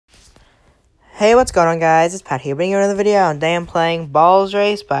Hey, what's going on, guys? It's Pat here, bringing you another video, and today I'm playing Balls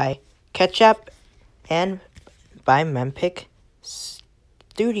Race by Ketchapp and by Mempic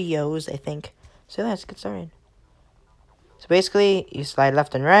Studios, I think. So let's get started. So basically, you slide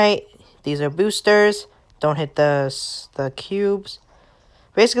left and right. These are boosters. Don't hit the cubes.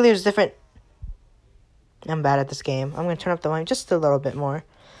 Basically, there's different... I'm bad at this game. I'm going to turn up the volume just a little bit more.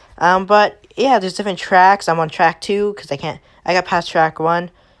 But yeah, there's different tracks. I'm on track 2 because I got past track 1.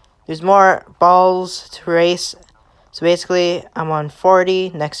 There's more balls to race. So basically, I'm on 40.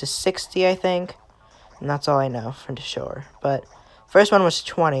 Next is 60, I think. And that's all I know for sure. But first one was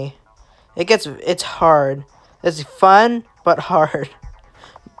 20. It's hard. It's fun, but hard.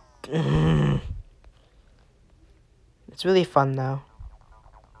 It's really fun, though.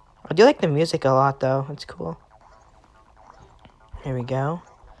 I do like the music a lot, though. It's cool. Here we go.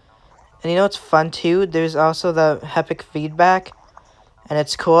 And you know what's fun, too? There's also the haptic feedback. And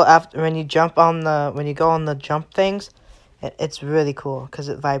it's cool after when you jump on when you go on the jump things. It's really cool because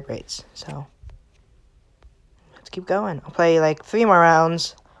it vibrates. So let's keep going. I'll play like 3 more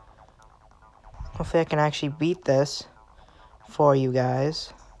rounds. Hopefully I can actually beat this for you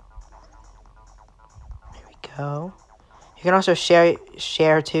guys. Here we go. You can also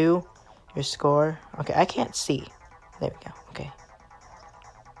share too your score. Okay, I can't see. There we go. Okay.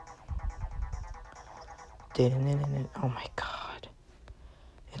 Oh my god.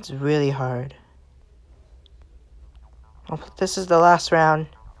 It's really hard. Oh, this is the last round.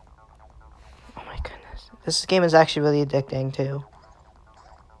 Oh my goodness. This game is actually really addicting too.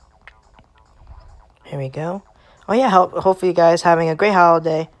 Here we go. Oh yeah, hopefully you guys having a great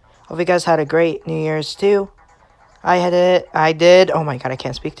holiday. Hope you guys had a great New Year's too. I did. Oh my god, I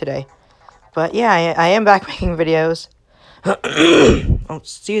can't speak today. But yeah, I am back making videos. Oh,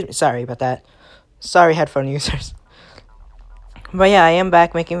 excuse me. Sorry about that. Sorry, headphone users. But yeah, I am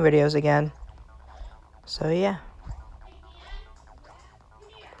back making videos again. So yeah.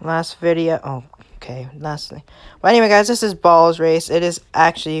 Last video. Oh, okay. Lastly. Well, anyway, guys, this is Balls Race. It is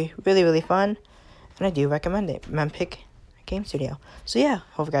actually really, really fun. And I do recommend it. Mempic Game Studio. So yeah,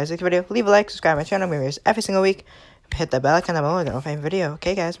 hope you guys like the video. Leave a like, subscribe to my channel. I'm videos every single week. Hit that bell icon down below. Don't find a video.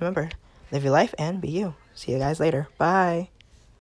 Okay, guys, remember, live your life and be you. See you guys later. Bye.